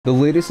The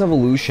latest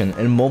evolution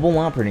in mobile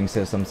operating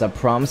systems that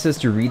promises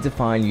to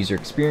redefine user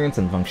experience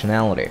and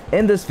functionality.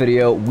 In this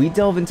video, we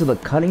delve into the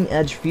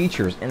cutting-edge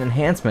features and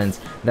enhancements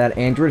that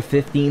Android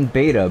 15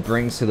 Beta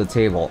brings to the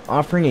table,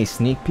 offering a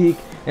sneak peek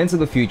into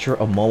the future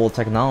of mobile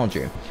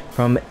technology.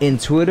 From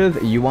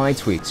intuitive UI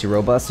tweaks to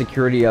robust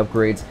security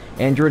upgrades,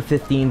 Android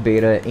 15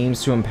 Beta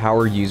aims to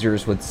empower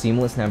users with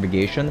seamless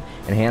navigation,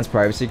 enhanced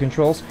privacy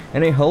controls,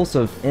 and a host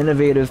of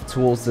innovative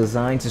tools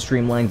designed to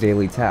streamline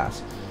daily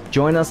tasks.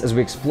 Join us as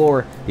we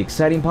explore the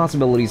exciting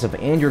possibilities of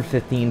Android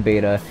 15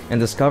 Beta and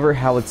discover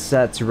how it's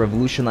set to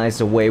revolutionize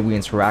the way we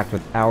interact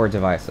with our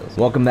devices.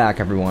 Welcome back,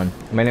 everyone.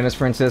 My name is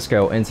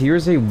Francisco, and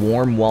here's a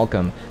warm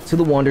welcome to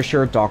the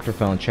Wondershare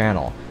Dr.Fone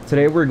channel.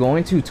 Today we're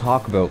going to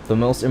talk about the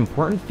most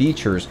important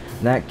features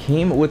that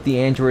came with the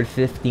Android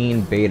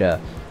 15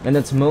 Beta and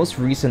its most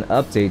recent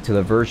update to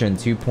the version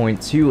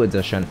 2.2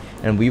 edition,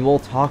 and we will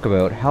talk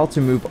about how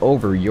to move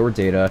over your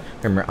data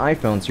from your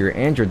iPhone to your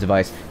Android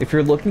device if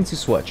you're looking to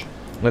switch.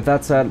 With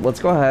that said, let's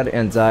go ahead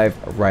and dive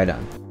right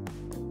in.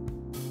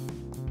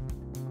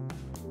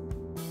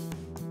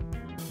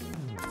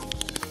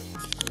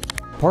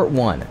 Part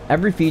 1.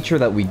 Every feature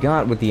that we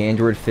got with the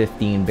Android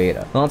 15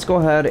 Beta. Now let's go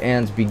ahead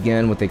and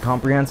begin with a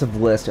comprehensive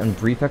list and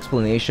brief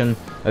explanation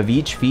of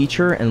each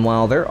feature, and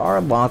while there are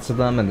lots of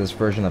them in this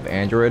version of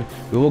Android,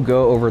 we will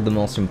go over the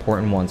most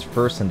important ones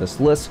first in this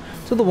list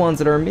to the ones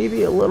that are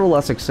maybe a little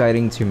less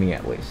exciting to me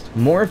at least.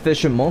 More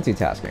efficient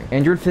multitasking.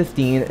 Android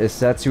 15 is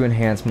set to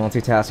enhance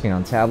multitasking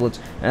on tablets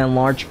and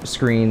large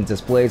screen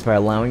displays by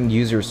allowing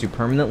users to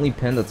permanently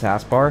pin the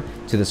taskbar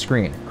to the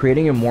screen,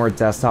 creating a more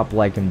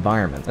desktop-like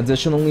environment.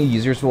 Additionally,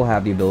 users will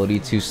have the ability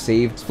to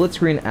save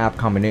split-screen app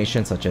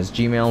combinations such as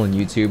Gmail and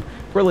YouTube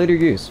for later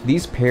use.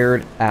 These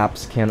paired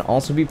apps can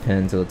also be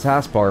pinned to the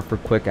taskbar for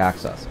quick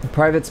access.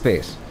 Private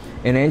space.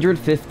 In Android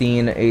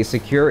 15, a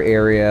secure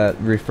area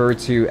referred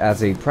to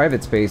as a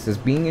private space is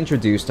being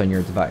introduced on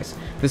your device.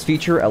 This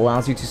feature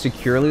allows you to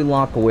securely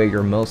lock away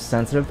your most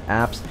sensitive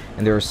apps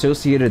and their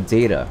associated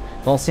data.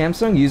 While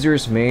Samsung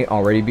users may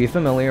already be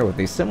familiar with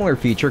a similar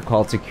feature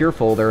called Secure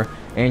Folder,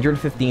 Android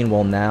 15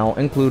 will now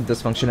include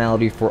this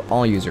functionality for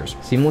all users,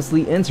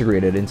 seamlessly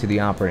integrated into the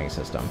operating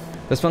system.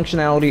 This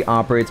functionality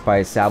operates by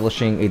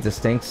establishing a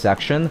distinct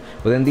section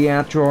within the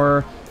app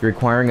drawer,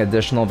 requiring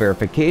additional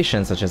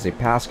verification such as a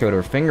passcode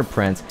or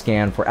fingerprint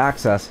scan for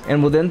access,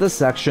 and within this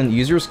section,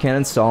 users can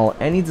install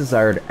any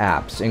desired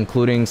apps,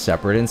 including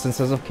separate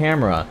instances of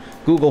Camera,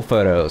 Google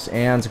Photos,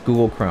 and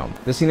Google Chrome.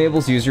 This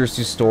enables users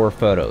to store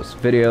photos,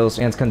 videos,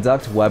 and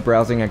conduct web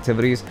browsing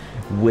activities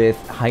with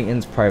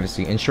heightened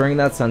privacy, ensuring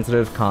that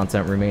sensitive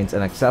content remains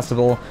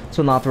inaccessible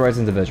to unauthorized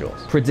individuals.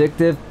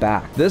 Predictive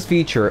back. This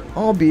feature,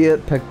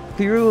 albeit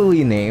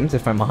peculiarly named,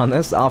 if I'm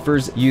honest,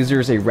 offers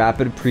users a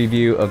rapid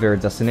preview of their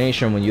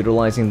destination when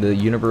utilizing the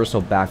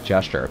universal back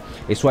gesture,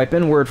 a swipe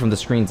inward from the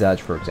screen's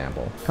edge, for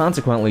example.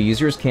 Consequently,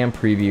 users can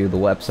preview the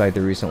website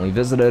they recently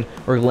visited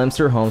or glimpse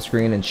their home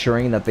screen,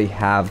 ensuring that they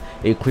have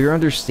a clear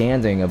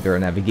understanding of their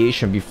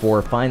navigation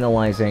before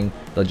finalizing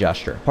the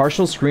gesture.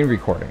 Partial screen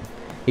recording.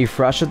 A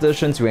fresh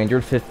addition to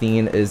Android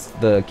 15 is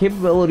the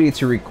capability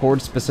to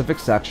record specific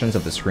sections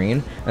of the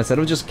screen instead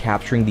of just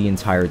capturing the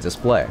entire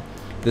display.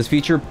 This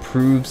feature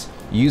proves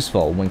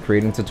useful when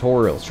creating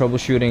tutorials,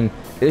 troubleshooting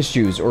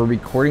issues, or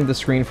recording the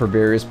screen for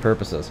various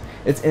purposes.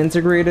 It's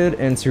integrated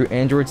into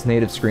Android's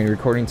native screen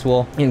recording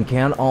tool and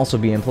can also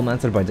be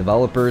implemented by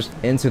developers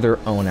into their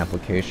own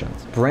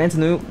applications. Brand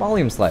new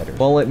volume slider.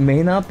 While it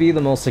may not be the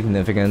most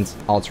significant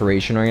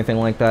alteration or anything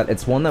like that,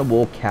 it's one that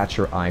will catch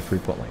your eye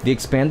frequently. The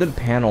expanded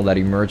panel that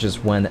emerges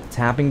when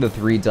tapping the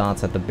three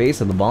dots at the base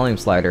of the volume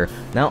slider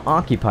now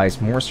occupies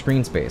more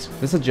screen space.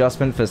 This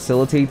adjustment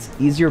facilitates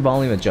easier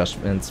volume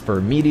adjustments for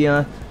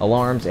media,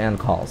 alarms, and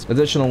calls.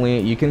 Additionally,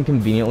 you can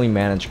conveniently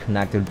manage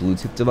connected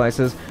Bluetooth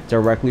devices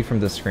directly from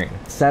the screen.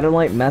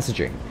 Satellite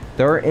messaging.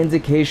 There are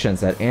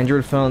indications that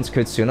Android phones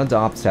could soon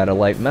adopt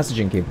satellite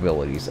messaging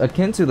capabilities,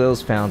 akin to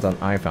those found on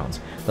iPhones.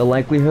 The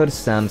likelihood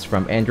stems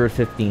from Android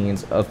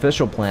 15's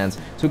official plans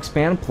to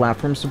expand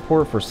platform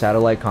support for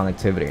satellite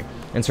connectivity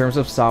in terms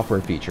of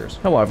software features.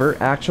 However,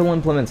 actual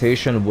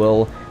implementation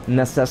will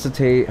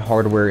necessitate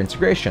hardware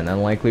integration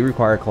and likely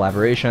require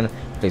collaboration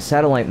with a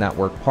satellite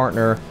network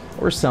partner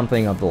or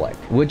something of the like.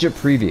 Widget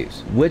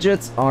previews.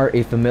 Widgets are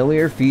a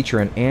familiar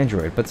feature in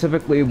Android, but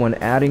typically when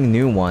adding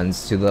new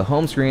ones to the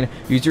home screen,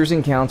 users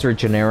encounter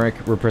generic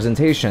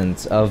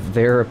representations of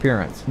their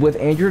appearance. With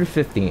Android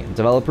 15,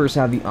 developers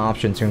have the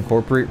option to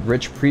incorporate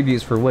rich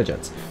previews for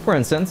widgets. For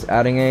instance,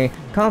 adding a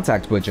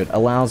contact widget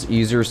allows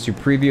users to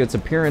preview its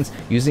appearance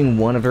using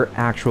one of their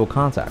actual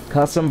contacts.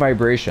 Custom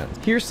vibrations.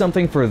 Here's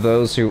something for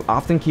those who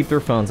often keep their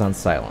phones on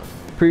silent.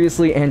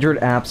 Previously, Android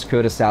apps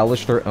could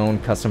establish their own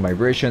custom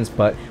vibrations,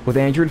 but with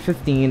Android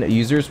 15,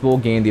 users will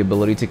gain the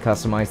ability to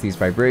customize these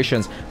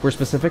vibrations for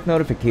specific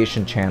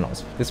notification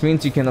channels. This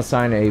means you can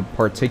assign a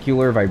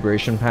particular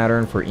vibration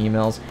pattern for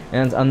emails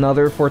and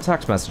another for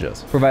text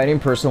messages, providing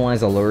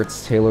personalized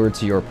alerts tailored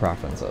to your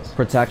preferences.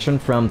 Protection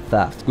from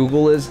theft.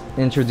 Google is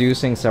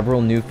introducing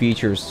several new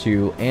features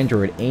to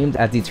Android aimed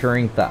at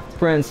deterring theft.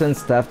 For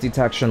instance, Theft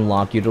Detection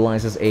Lock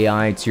utilizes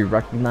AI to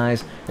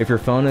recognize if your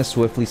phone is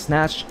swiftly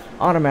snatched,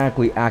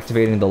 automatically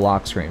activating the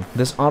lock screen.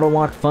 This auto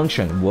lock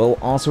function will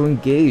also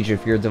engage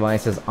if your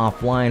device is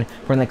offline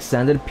for an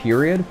extended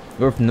period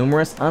or if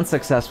numerous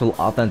unsuccessful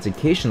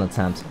authentication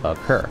attempts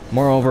occur.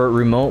 Moreover,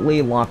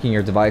 remotely locking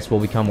your device will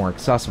become more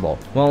accessible.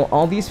 While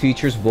all these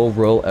features will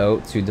roll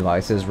out to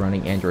devices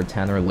running Android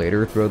 10 or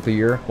later throughout the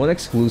year, one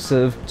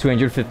exclusive to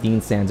Android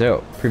 15 stands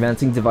out.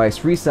 Preventing device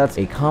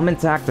resets, a common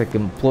tactic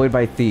employed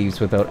by thieves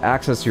without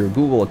access to your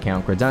Google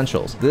account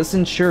credentials. This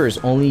ensures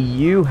only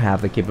you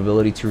have the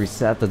capability to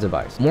reset the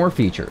device. More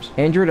features.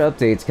 Android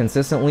updates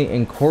consistently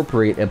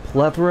incorporate a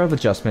plethora of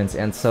adjustments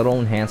and subtle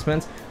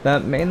enhancements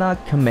that may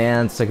not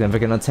command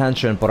significant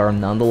attention but are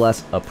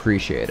nonetheless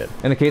appreciated.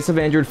 In the case of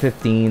Android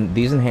 15,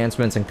 these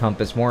enhancements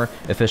encompass more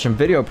efficient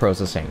video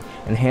processing,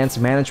 enhanced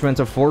management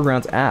of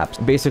foreground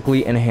apps,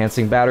 basically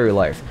enhancing battery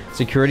life,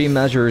 security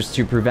measures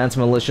to prevent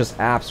malicious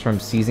apps from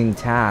seizing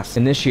tasks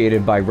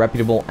initiated by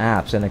reputable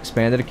apps, and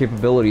expanded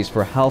capabilities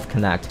for Health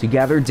Connect to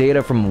gather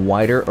data from a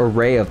wider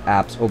array of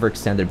apps over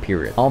extended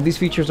periods. All these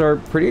features are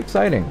pretty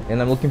exciting,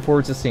 and I'm looking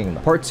forward to seeing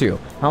them. Part 2.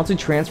 How to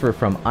transfer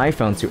from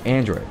iPhone to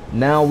Android.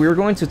 Now, we're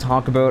going to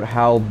talk about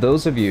how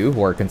those of you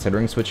who are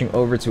considering switching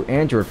over to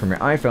Android from your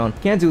iPhone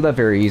can do that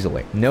very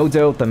easily. No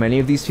doubt that many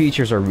of these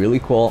features are really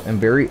cool and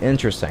very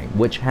interesting,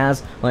 which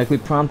has likely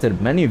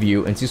prompted many of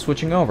you into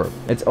switching over.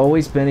 It's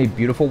always been a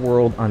beautiful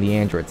world on the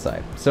Android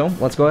side. So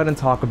let's go ahead and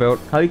talk about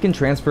how you can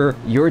transfer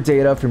your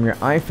data from your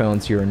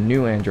iPhone to your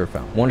new Android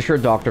phone.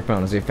 Wondershare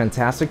Dr.Fone is a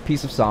fantastic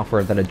piece of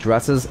software that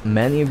addresses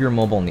many of your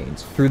mobile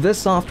needs. Through this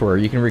software,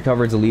 you can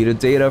recover deleted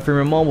data from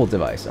your mobile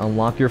device,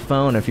 unlock your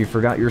phone if you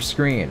forgot your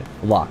screen,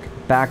 lock,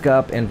 back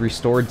up and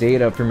restore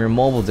data from your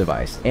mobile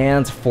device,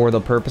 and for the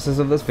purposes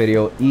of this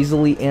video,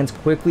 easily and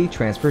quickly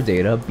transfer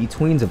data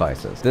between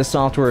devices. This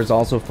software is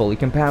also fully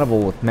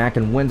compatible with Mac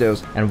and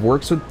Windows and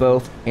works with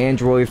both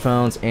Android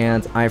phones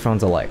and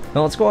iPhones alike.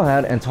 Now let's go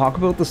ahead and talk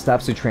about the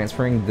steps to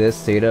transferring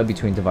this data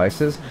between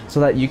devices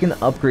so that you can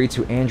upgrade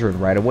to Android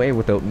right away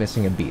without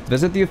missing a beat.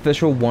 Visit the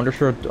official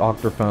Wondershare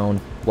Dr.Fone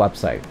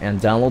website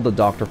and download the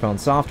Dr.Fone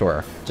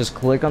software. Just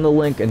click on the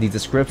link in the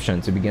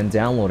description to begin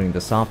downloading the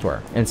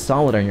software.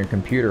 Install it on your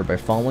computer by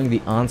following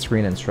the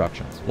on-screen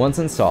instructions. Once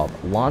installed,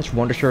 launch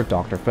Wondershare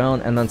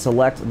Dr.Fone and then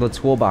select the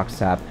Toolbox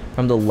tab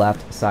from the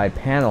left side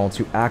panel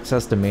to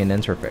access the main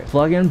interface.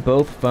 Plug in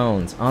both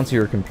phones onto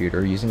your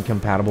computer using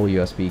compatible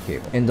USB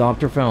cable. In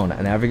Dr.Fone,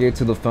 navigate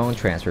to the phone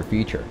transfer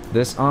feature.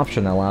 This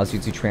option allows you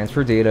to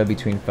transfer data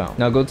between phones.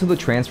 Now go to the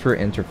transfer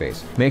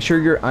interface. Make sure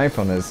your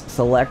iPhone is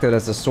selected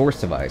as the source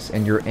device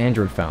and your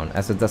Android phone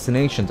as a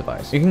destination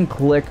device. You can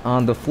click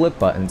on the flip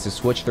button to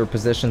switch their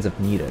positions if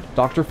needed.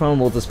 Dr.Fone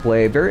will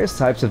display various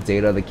types of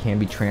data that can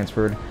be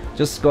transferred.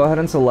 Just go ahead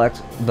and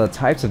select the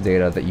types of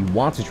data that you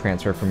want to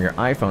transfer from your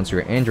iPhone to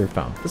your Android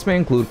phone. This may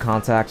include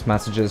contacts,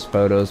 messages,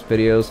 photos,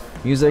 videos,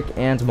 music,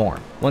 and more.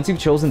 Once you've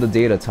chosen the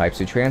data types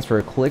to transfer,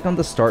 click on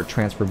the Start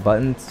Transfer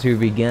button to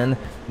begin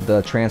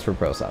the transfer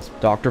process.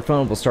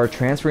 Dr.Fone will start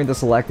transferring the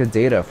selected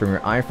data from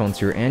your iPhone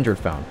to your Android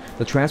phone.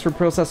 The transfer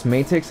process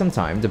may take some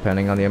time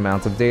depending on the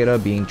amount of data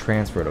being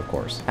transferred, of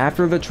course.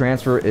 After the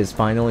transfer is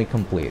finally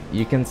complete,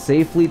 you can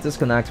safely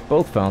disconnect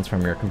both phones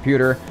from your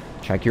computer.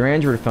 Check your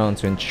Android phone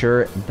to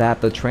ensure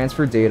that the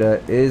transfer data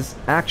is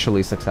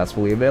actually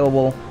successfully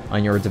available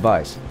on your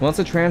device. Once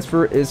the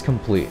transfer is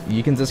complete,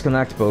 you can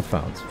disconnect both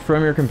phones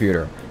from your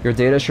computer. Your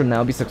data should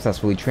now be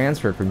successfully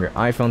transferred from your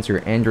iPhone to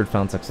your Android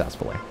phone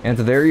successfully. And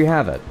there you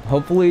have it.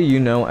 Hopefully you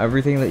know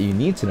everything that you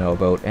need to know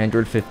about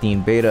Android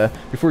 15 beta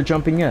before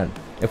jumping in.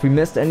 If we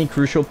missed any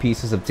crucial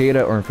pieces of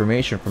data or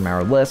information from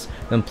our list,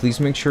 then please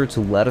make sure to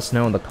let us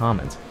know in the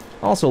comments.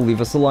 Also, leave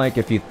us a like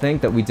if you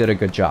think that we did a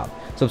good job.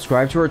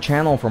 Subscribe to our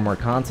channel for more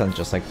content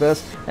just like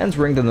this, and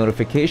ring the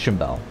notification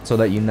bell so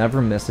that you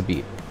never miss a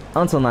beat.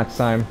 Until next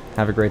time,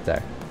 have a great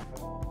day.